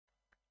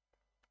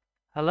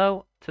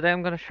Hello, today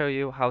I'm going to show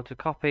you how to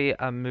copy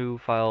and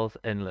move files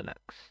in Linux.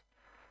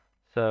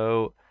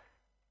 So,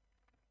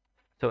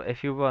 so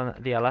if you run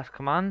the ls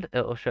command,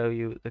 it'll show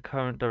you the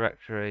current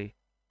directory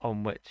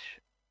on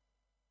which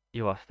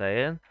you are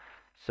staying.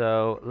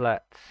 So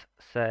let's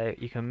say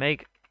you can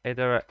make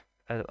a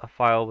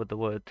file with the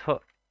word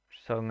touch.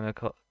 So I'm going to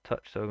call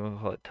touch. So I'm going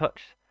to call it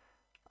touch,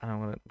 and I'm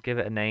going to give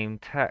it a name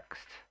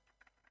text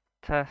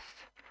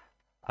test,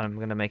 and I'm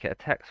going to make it a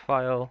text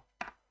file.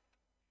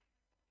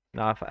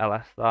 Now if I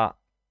ls that.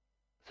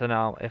 So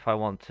now if I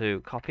want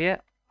to copy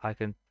it, I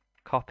can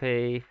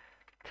copy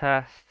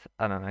test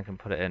and then I can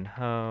put it in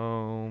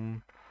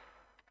home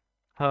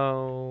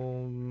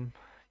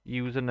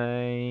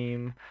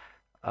username,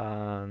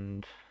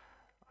 and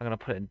I'm gonna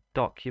put it in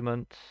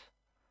documents.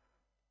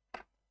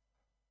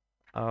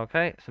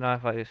 Okay, so now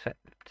if I set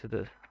to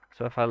the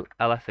if I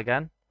ls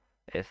again,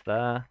 it's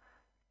there,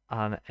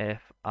 and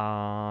if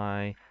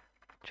I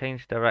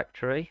change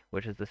directory,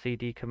 which is the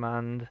cd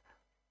command,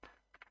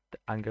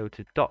 and go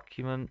to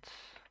documents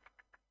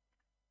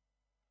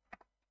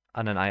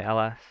and then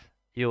ls,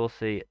 you'll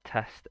see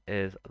test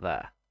is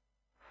there.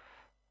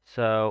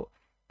 So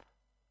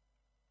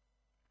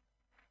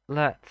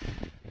let's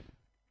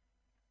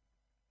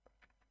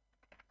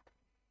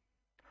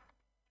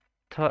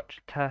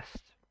touch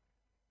test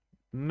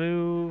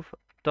move.txt.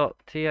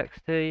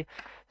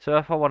 So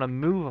if I want to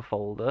move a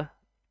folder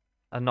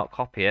and not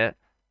copy it,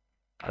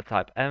 I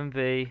type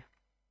mv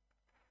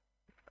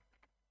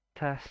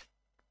test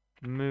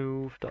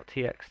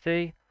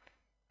move.txt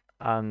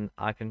and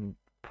I can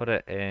put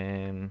it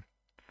in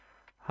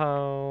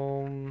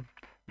home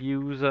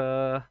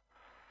user,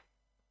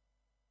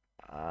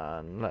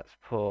 and let's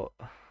put,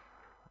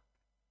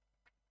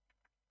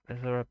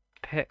 is there a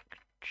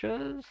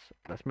pictures?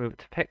 Let's move it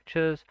to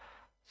pictures.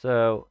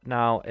 So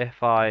now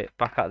if I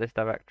back out this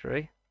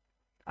directory,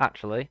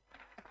 actually,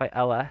 if I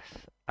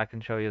ls, I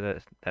can show you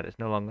that it's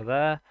no longer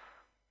there.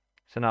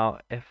 So now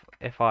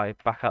if I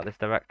back out this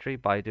directory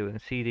by doing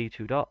cd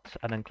two dots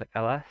and then click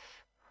ls,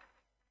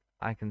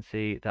 I can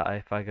see that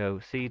if I go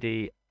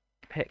cd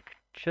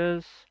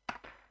pictures,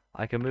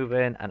 I can move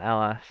in and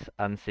ls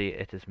and see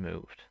it is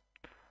moved.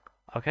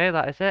 Okay,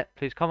 that is it.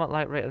 Please comment,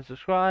 like, rate, and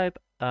subscribe.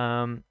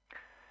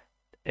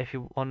 If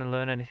you want to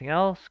learn anything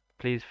else,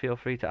 please feel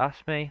free to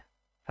ask me.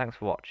 Thanks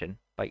for watching.